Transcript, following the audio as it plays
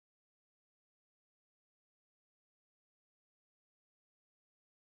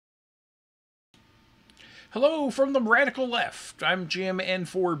Hello from the radical left. I'm Jim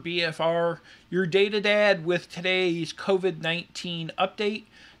N4BFR, your data dad with today's COVID-19 update.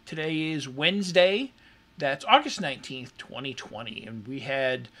 Today is Wednesday. That's August 19th, 2020. And we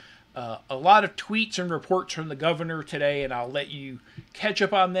had a lot of tweets and reports from the governor today, and I'll let you catch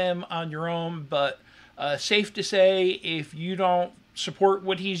up on them on your own. But safe to say, if you don't support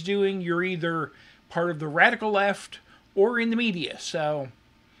what he's doing, you're either part of the radical left or in the media. So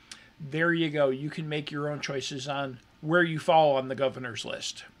there you go. You can make your own choices on where you fall on the governor's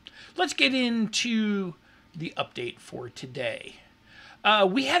list. Let's get into the update for today.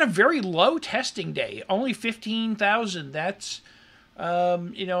 We had a very low testing day, only 15,000. That's,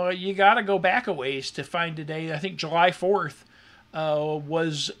 you got to go back a ways to find a day. I think July 4th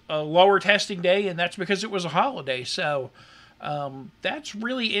was a lower testing day, and that's because it was a holiday. So that's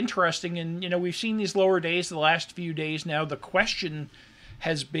really interesting. And, we've seen these lower days the last few days now. The question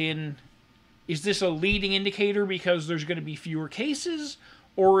has been, is this a leading indicator because there's going to be fewer cases,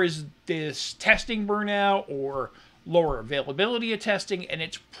 or is this testing burnout or lower availability of testing? And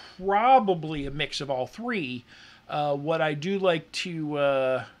it's probably a mix of all three. What I do like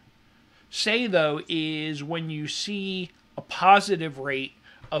to say, though, is when you see a positive rate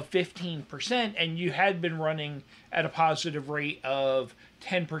of 15%, and you had been running at a positive rate of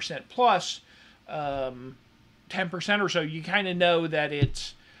 10% plus, 10% or so, you kind of know that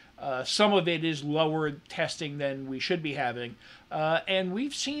it's some of it is lower testing than we should be having. And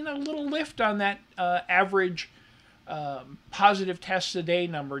we've seen a little lift on that average positive tests a day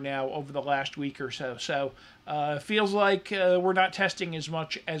number now over the last week or so. So it feels like we're not testing as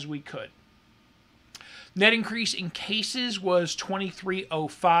much as we could. Net increase in cases was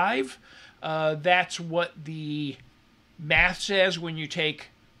 2,305. That's what the math says when you take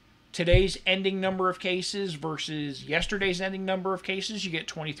today's ending number of cases versus yesterday's ending number of cases. You get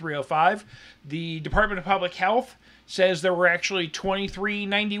 2,305. The Department of Public Health says there were actually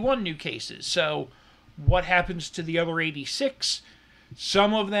 2,391 new cases. So what happens to the other 86?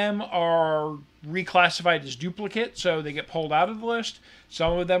 Some of them are reclassified as duplicate, so they get pulled out of the list.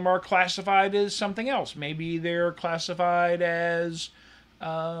 Some of them are classified as something else. Maybe they're classified as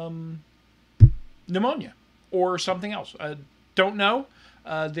pneumonia or something else. Don't know.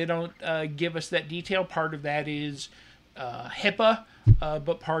 They don't give us that detail. Part of that is HIPAA,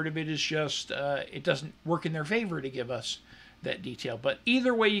 but part of it is just it doesn't work in their favor to give us that detail. But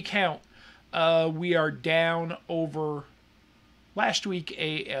either way you count, we are down over last week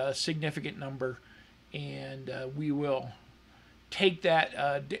a significant number, and we will take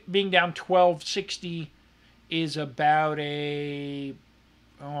that. Being down 1,260 is about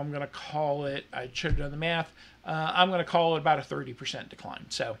I'm going to call it, I should have done the math, I'm going to call it about a 30% decline.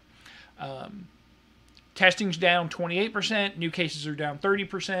 So testing's down 28%, new cases are down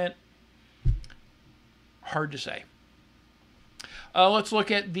 30%. Hard to say. Let's look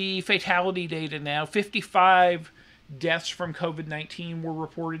at the fatality data now. 55 deaths from COVID-19 were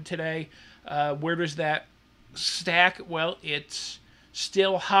reported today. Where does that stack? Well, it's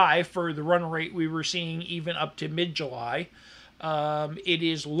still high for the run rate we were seeing even up to mid-July. It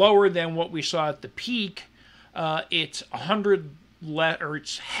is lower than what we saw at the peak. It's 100 or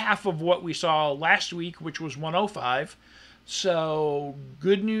it's half of what we saw last week, which was 105. So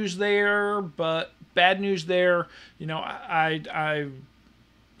good news there, but bad news there. I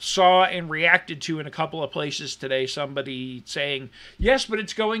saw and reacted to in a couple of places today somebody saying, yes, but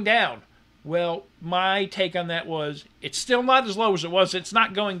it's going down. Well, my take on that was, it's still not as low as it was. It's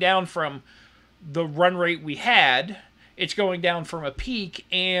not going down from the run rate we had. It's going down from a peak,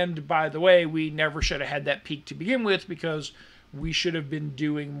 and by the way, we never should have had that peak to begin with because we should have been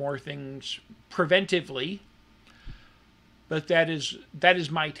doing more things preventively. But that is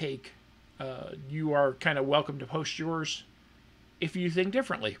my take. You are kind of welcome to post yours if you think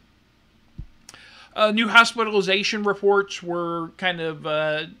differently. New hospitalization reports were kind of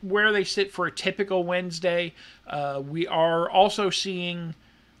where they sit for a typical Wednesday. We are also seeing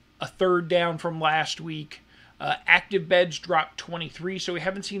a third down from last week. Active beds dropped 23, so we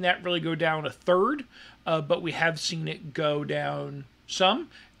haven't seen that really go down a third, but we have seen it go down some.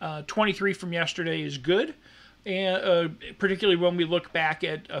 23 from yesterday is good, and particularly when we look back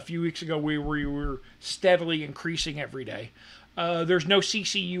at a few weeks ago where we were steadily increasing every day. There's no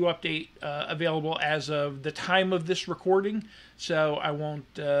CCU update available as of the time of this recording, so I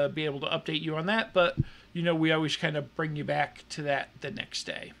won't be able to update you on that, but we always kind of bring you back to that the next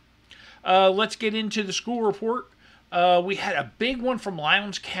day. Let's get into the school report. We had a big one from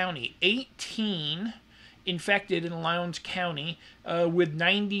Lowndes County. 18 infected in Lowndes County with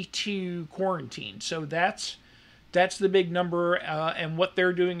 92 quarantined. So that's the big number. And what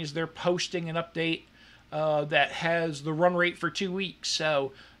they're doing is they're posting an update that has the run rate for 2 weeks.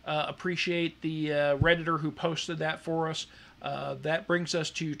 So appreciate the Redditor who posted that for us. That brings us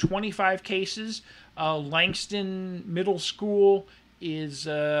to 25 cases. Langston Middle School is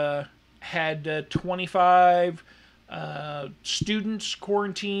had 25 students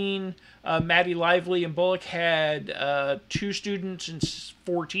quarantined. Maddie Lively and Bullock had 2 students and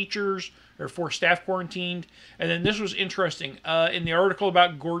 4 teachers, or 4 staff quarantined. And then this was interesting. In the article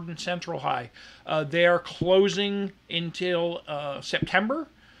about Gordon Central High, they are closing until September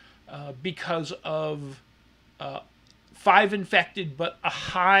because of 5 infected, but a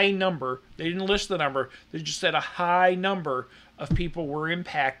high number. They didn't list the number. They just said a high number of people were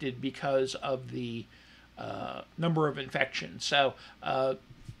impacted because of the number of infections. So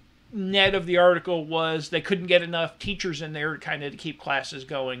net of the article was they couldn't get enough teachers in there kind of to keep classes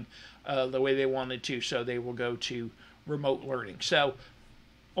going the way they wanted to, so they will go to remote learning. So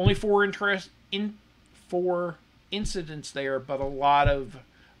only 4 incidents there, but a lot of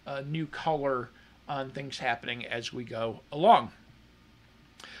new color on things happening as we go along.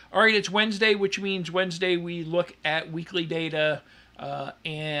 All right, it's Wednesday, which means Wednesday we look at weekly data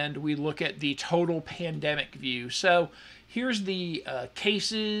and we look at the total pandemic view. So here's the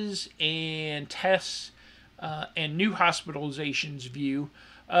cases and tests and new hospitalizations view.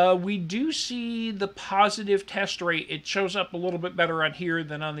 We do see the positive test rate. It shows up a little bit better on here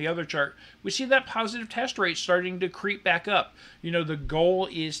than on the other chart. We see that positive test rate starting to creep back up. You know, the goal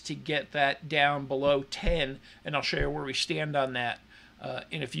is to get that down below 10, and I'll show you where we stand on that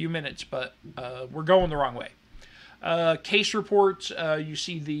in a few minutes, but we're going the wrong way. Case reports, you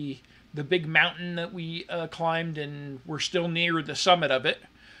see the big mountain that we climbed, and we're still near the summit of it.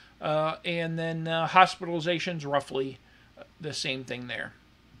 And then hospitalizations, roughly the same thing there.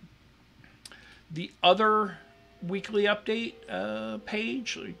 The other weekly update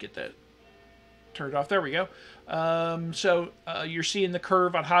page, let me get that turned off. There we go. So you're seeing the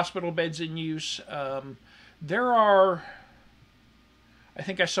curve on hospital beds in use. There are, I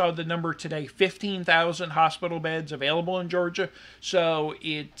think I saw the number today, 15,000 hospital beds available in Georgia. So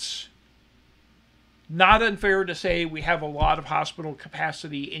it's not unfair to say we have a lot of hospital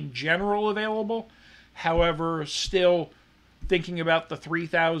capacity in general available. However, still thinking about the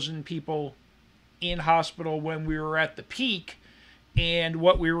 3,000 people in hospital when we were at the peak and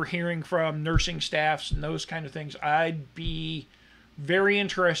what we were hearing from nursing staffs and those kind of things, I'd be very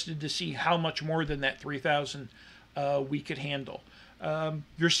interested to see how much more than that 3,000 we could handle.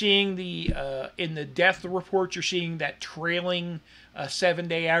 You're seeing the in the death reports, you're seeing that trailing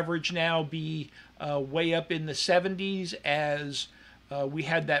 7-day average now be way up in the 70s as we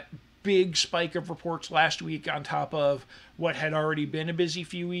had that big spike of reports last week on top of what had already been a busy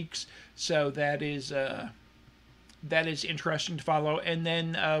few weeks. So that is interesting to follow. And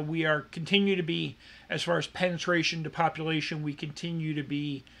then we are continue to be, as far as penetration to population, we continue to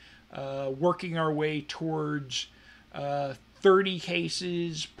be working our way towards 30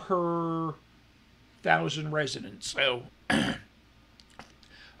 cases per 1,000 residents. So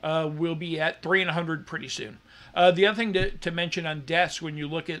we'll be at 300 pretty soon. The other thing to mention on deaths, when you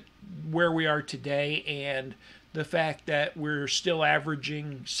look at where we are today and the fact that we're still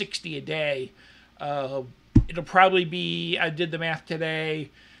averaging 60 a day, it'll probably be, I did the math today,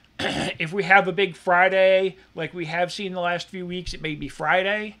 if we have a big Friday like we have seen the last few weeks, it may be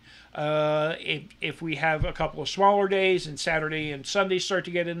Friday. If we have a couple of smaller days and Saturday and Sunday start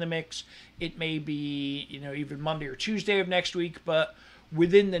to get in the mix, it may be, you know, even Monday or Tuesday of next week. But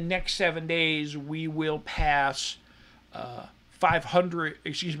within the next 7 days, we will pass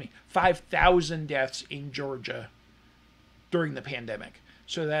 5,000 deaths in Georgia during the pandemic.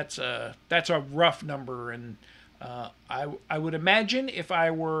 So that's a rough number, and I would imagine if I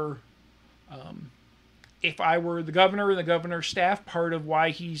were the governor and the governor's staff, part of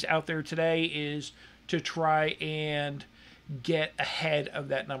why he's out there today is to try and get ahead of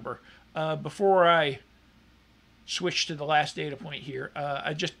that number. Before I switch to the last data point here,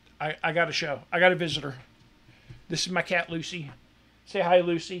 I got a show. I got a visitor. This is my cat, Lucy. Say hi,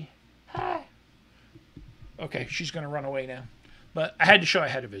 Lucy. Hi. Okay, she's going to run away now. But I had to show I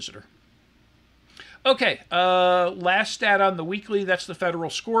had a visitor. Okay, last stat on the weekly, that's the federal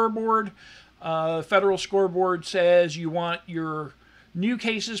scoreboard. Federal scoreboard says you want your new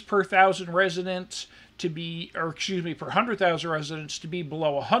cases per 1,000 residents to be, or excuse me, per 100,000 residents to be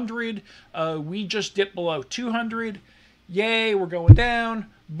below 100. We just dipped below 200. Yay, we're going down.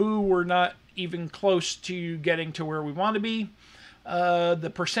 Boo, we're not even close to getting to where we want to be.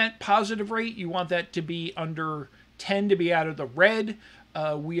 The percent positive rate, you want that to be under 10 to be out of the red.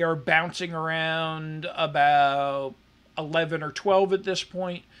 We are bouncing around about 11 or 12 at this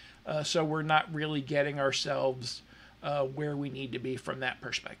point. so we're not really getting ourselves where we need to be from that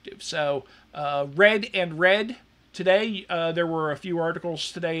perspective. So red and red today. There were a few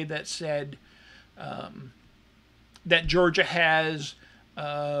articles today that said that Georgia has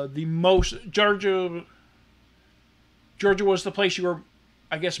the most. Georgia was the place you were,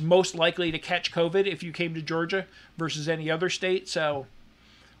 I guess, most likely to catch COVID if you came to Georgia versus any other state. So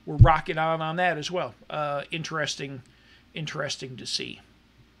we're rocking on that as well. Interesting to see.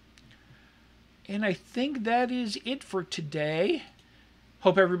 And I think that is it for today.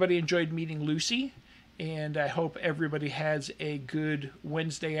 Hope everybody enjoyed meeting Lucy, and I hope everybody has a good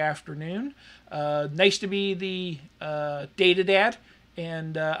Wednesday afternoon. Nice to be the data dad,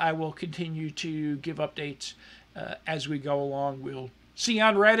 and I will continue to give updates as we go along. We'll see you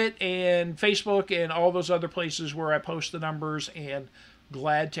on Reddit and Facebook and all those other places where I post the numbers, and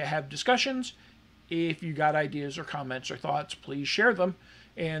glad to have discussions. If you got ideas or comments or thoughts, please share them,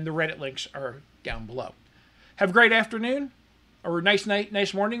 and the Reddit links are down below. Have a great afternoon, or nice night,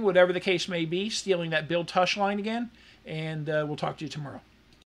 nice morning, whatever the case may be, stealing that Bill Tush line again, and we'll talk to you tomorrow.